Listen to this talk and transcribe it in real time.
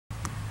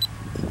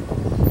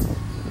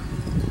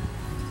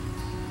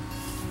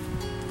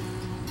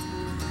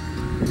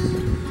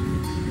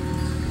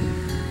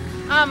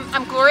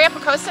I'm Gloria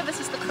Picosa. This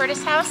is the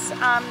Curtis House.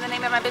 The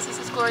name of my business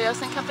is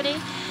Gloriosa & Company,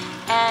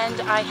 and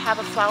I have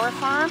a flower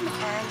farm,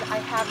 and I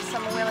have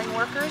some willing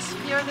workers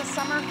here this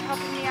summer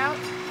helping me out.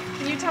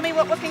 Can you tell me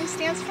what WWOOFing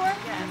stands for?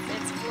 Yes,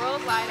 it's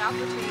Worldwide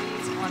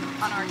Opportunities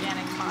on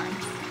Organic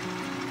Farms.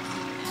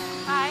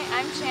 Hi,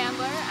 I'm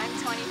Chandler. I'm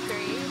 23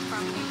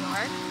 from New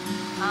York.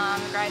 I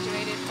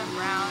graduated from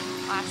Brown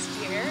last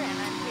year, and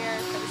I'm here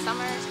for the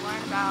summer to learn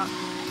about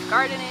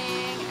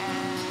gardening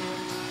and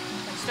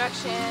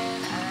construction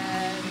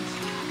and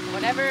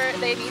whatever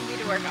they need me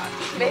to work on,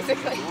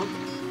 basically.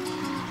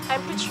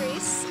 I'm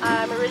Patrice.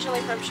 I'm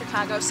originally from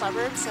Chicago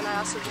suburbs, and I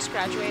also just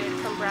graduated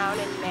from Brown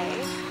in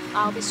May.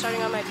 I'll be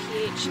starting on my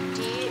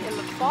PhD in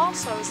the fall,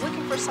 so I was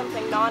looking for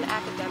something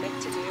non-academic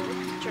to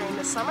do during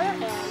the summer,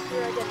 and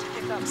here I get to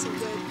pick up some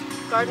good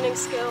gardening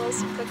skills,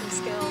 some cooking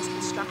skills,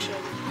 construction,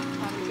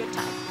 having a good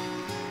time.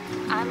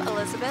 I'm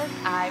Elizabeth.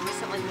 I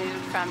recently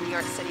moved from New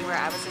York City, where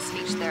I was a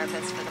speech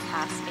therapist for the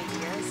past 8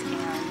 years,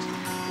 and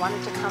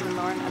wanted to come and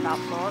learn about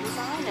floral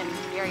design and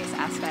various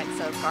aspects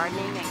of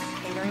gardening and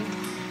catering.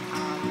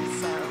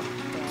 So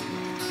been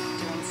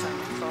doing some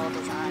floral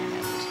design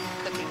and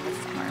cooking this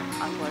summer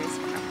on Gloria's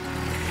farm.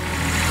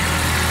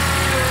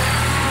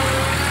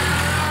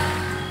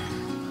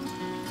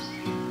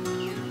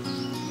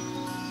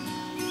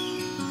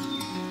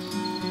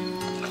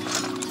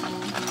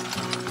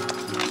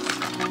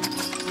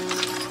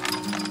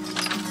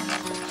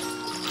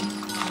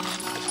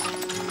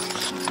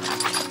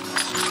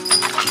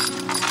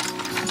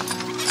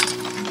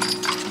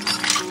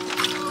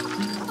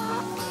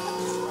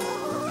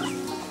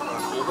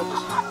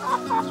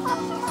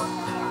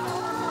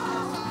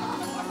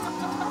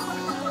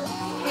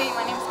 Hey,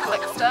 my name is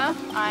Calixta.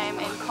 I'm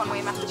in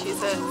Conway,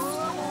 Massachusetts,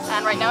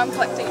 and right now I'm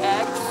collecting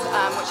eggs,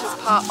 which is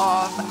part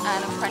of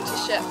an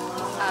apprenticeship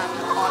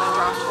on a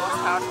draft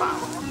horse-powered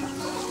farm.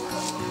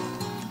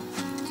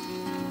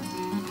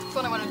 That's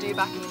what I want to do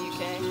back in the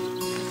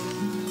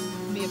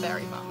UK, be a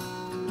berry farmer.